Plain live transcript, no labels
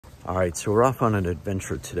All right, so we're off on an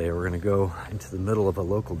adventure today. We're gonna go into the middle of a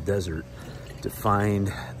local desert to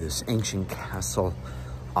find this ancient castle,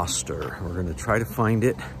 Osttor. We're gonna try to find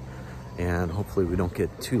it, and hopefully we don't get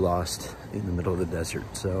too lost in the middle of the desert.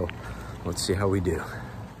 So let's see how we do.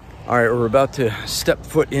 All right, we're about to step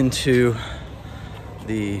foot into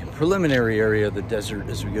the preliminary area of the desert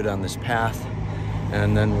as we go down this path,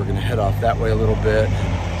 and then we're gonna head off that way a little bit,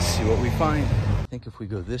 see what we find. I think if we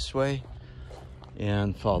go this way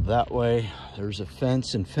and follow that way, there's a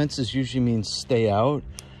fence, and fences usually mean stay out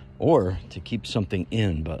or to keep something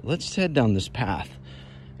in, but let's head down this path.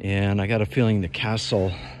 And I got a feeling the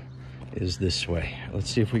castle is this way. Let's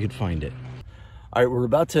see if we could find it. All right, we're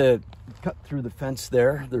about to cut through the fence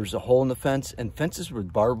there. There's a hole in the fence, and fences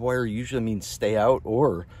with barbed wire usually mean stay out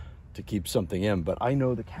or to keep something in, but I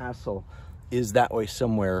know the castle is that way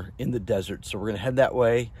somewhere in the desert, so we're gonna head that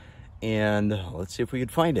way and let's see if we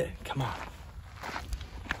could find it. Come on.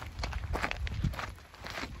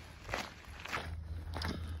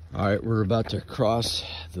 All right, we're about to cross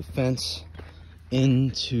the fence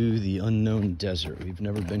into the unknown desert. We've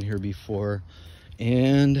never been here before,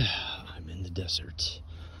 and I'm in the desert.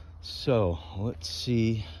 So let's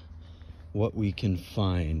see what we can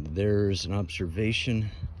find. There's an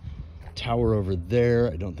observation tower over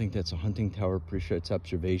there. I don't think that's a hunting tower, pretty sure it's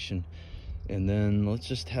observation. And then let's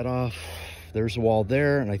just head off. There's a wall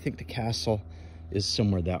there, and I think the castle is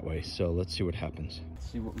somewhere that way. So let's see what happens.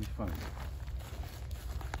 Let's see what we find.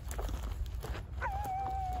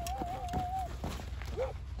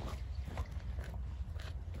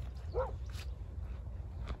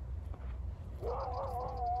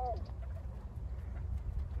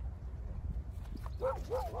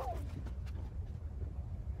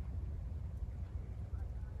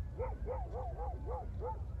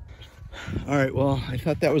 All right, well, I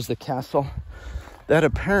thought that was the castle. That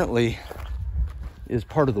apparently is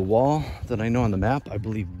part of the wall that I know on the map. I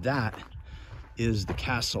believe that is the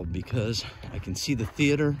castle because I can see the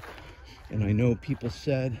theater, and I know people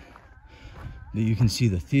said that you can see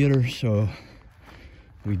the theater, so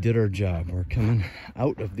we did our job. We're coming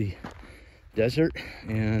out of the desert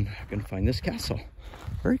and I'm gonna find this castle.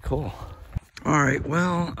 Very cool. All right,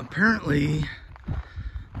 well, apparently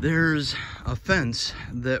there's a fence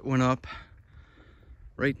that went up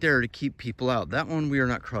right there to keep people out. That one we are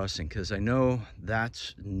not crossing because I know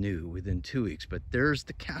that's new within 2 weeks, but there's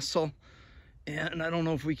the castle, and I don't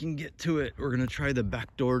know if we can get to it. We're gonna try the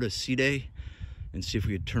back door to heyday and see if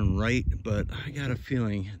we could turn right, but I got a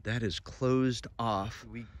feeling that is closed off.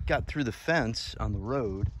 We got through the fence on the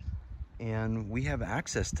road, and we have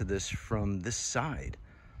access to this from this side.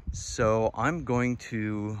 So I'm going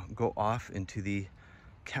to go off into the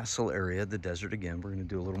castle area, the desert again. We're gonna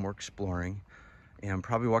do a little more exploring and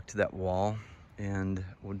probably walk to that wall, and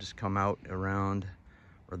we'll just come out around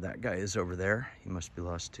where that guy is over there. He must be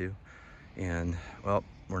lost too. And well,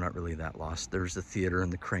 we're not really that lost. There's the theater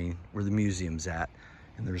and the crane where the museum's at,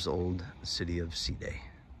 and there's the old city of heyday.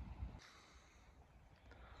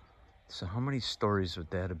 So how many stories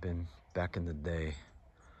would that have been back in the day?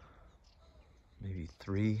 Maybe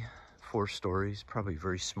 3, 4 stories, probably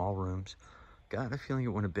very small rooms. Got a feeling it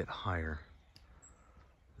went a bit higher.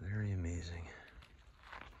 Very amazing.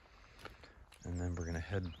 And then we're gonna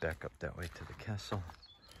head back up that way to the castle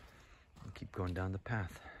and keep going down the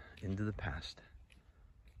path into the past.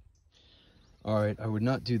 All right, I would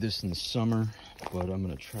not do this in the summer, but I'm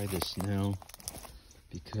gonna try this now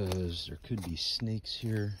because there could be snakes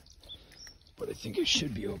here, but I think I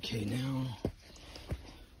should be okay now.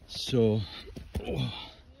 So,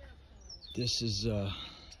 this is,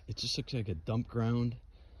 it just looks like a dump ground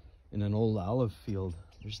in an old olive field.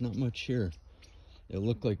 There's not much here. It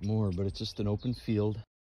looked like more, but it's just an open field.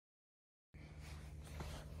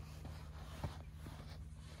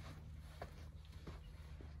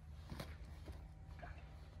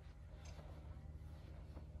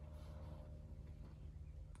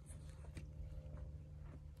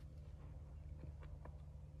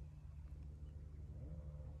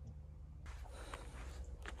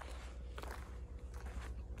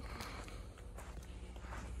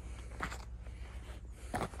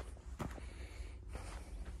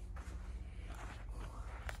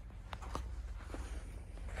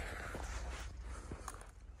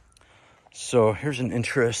 So here's an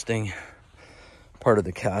interesting part of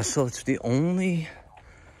the castle. It's the only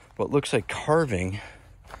what looks like carving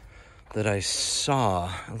that I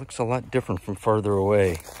saw. It looks a lot different from farther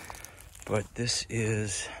away, but this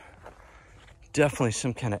is definitely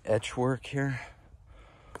some kind of etch work here.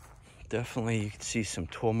 Definitely you can see some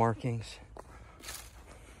tool markings.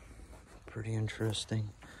 Pretty interesting.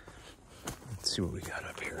 Let's see what we got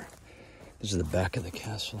up here. This is the back of the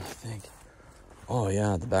castle, I think. Oh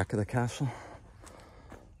yeah, the back of the castle.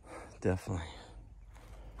 Definitely.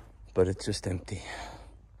 But it's just empty.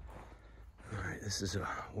 All right, this is a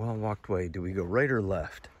well-walked way. Do we go right or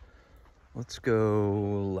left? Let's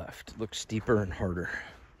go left. Looks steeper and harder.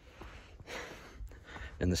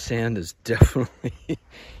 And the sand is definitely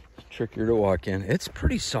trickier to walk in. It's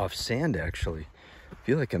pretty soft sand, actually. I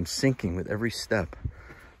feel like I'm sinking with every step.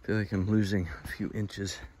 I feel like I'm losing a few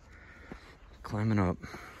inches climbing up.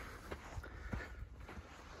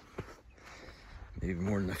 Maybe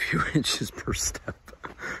more than a few inches per step.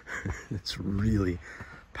 It's really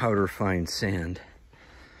powder fine sand.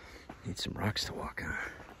 Need some rocks to walk on.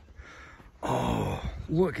 Oh,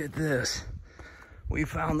 look at this. We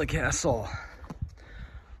found the castle.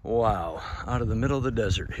 Wow, out of the middle of the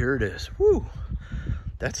desert. Here it is. Woo!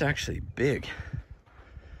 That's actually big.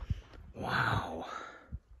 Wow.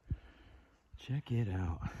 Check it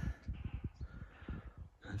out.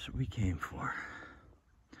 That's what we came for.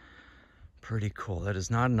 Pretty cool. That is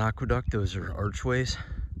not an aqueduct. Those are archways.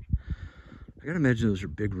 I gotta imagine those are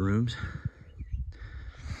big rooms.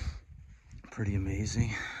 Pretty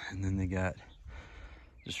amazing. And then they got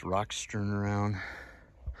just rocks strewn around.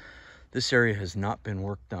 This area has not been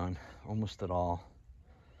worked on almost at all.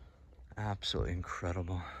 Absolutely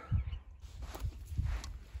incredible.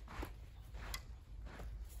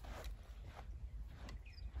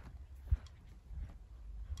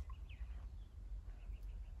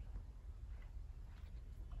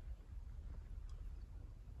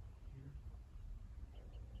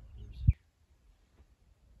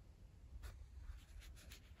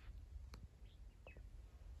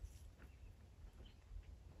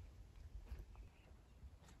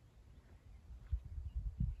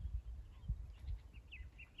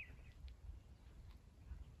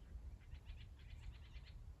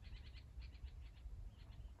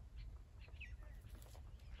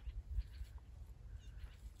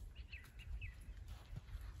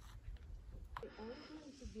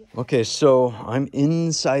 Okay, so I'm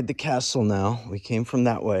inside the castle now. We came from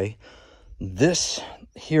that way. This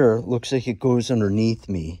here looks like it goes underneath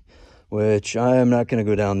me, which I am not going to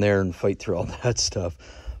go down there and fight through all that stuff.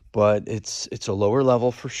 But it's a lower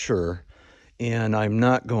level for sure. And I'm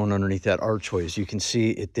not going underneath that archway. As you can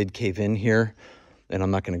see, it did cave in here. And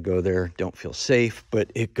I'm not going to go there. Don't feel safe.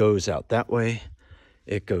 But it goes out that way.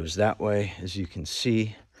 It goes that way. As you can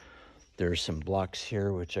see, there's some blocks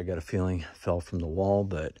here, which I got a feeling fell from the wall.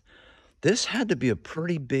 But this had to be a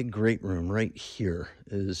pretty big great room right here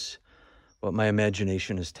is what my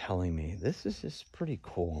imagination is telling me. This is just pretty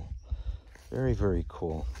cool. Very, very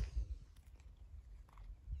cool.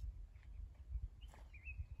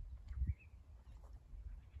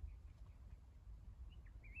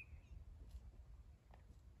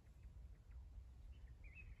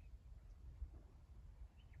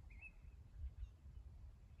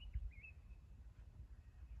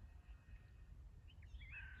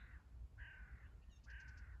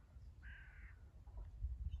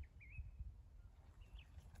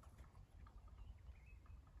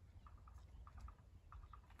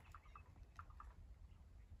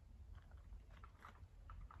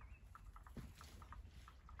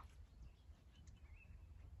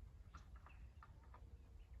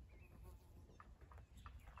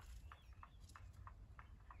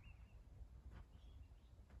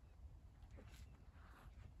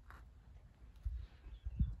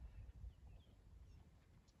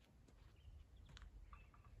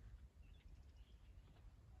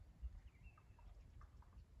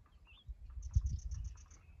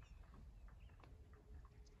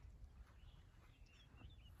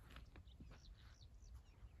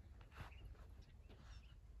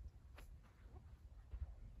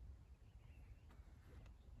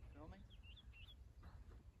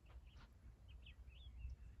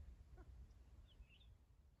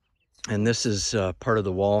 And this is part of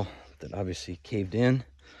the wall that obviously caved in.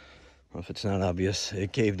 Well, if it's not obvious,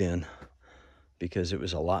 it caved in because it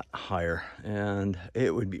was a lot higher. And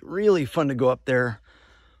it would be really fun to go up there,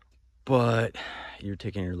 but you're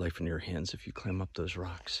taking your life into your hands if you climb up those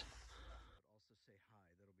rocks. Also say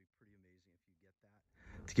hi. That'll be pretty amazing if you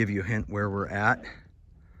get that. To give you a hint where we're at,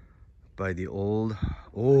 by the old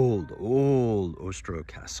Osttor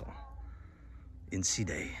Castle in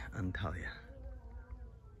heyday, Antalya.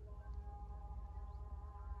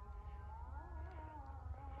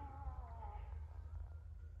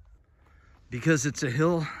 Because it's a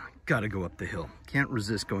hill, gotta go up the hill. Can't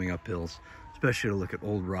resist going up hills, especially to look at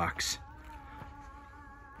old rocks.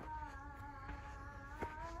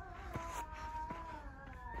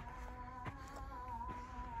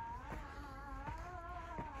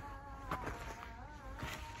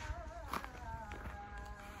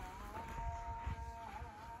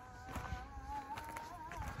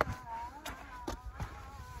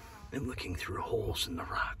 and looking through holes in the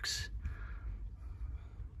rocks.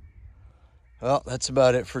 Well, that's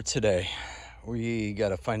about it for today. We got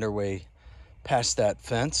to find our way past that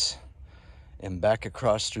fence and back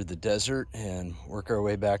across through the desert and work our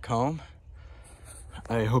way back home.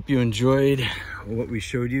 I hope you enjoyed what we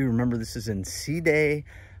showed you. Remember, this is in Heyday,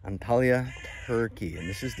 Antalya, Turkey, and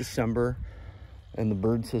this is December. And the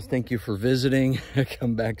bird says thank you for visiting.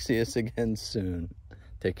 Come back, see us again soon.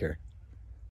 Take care.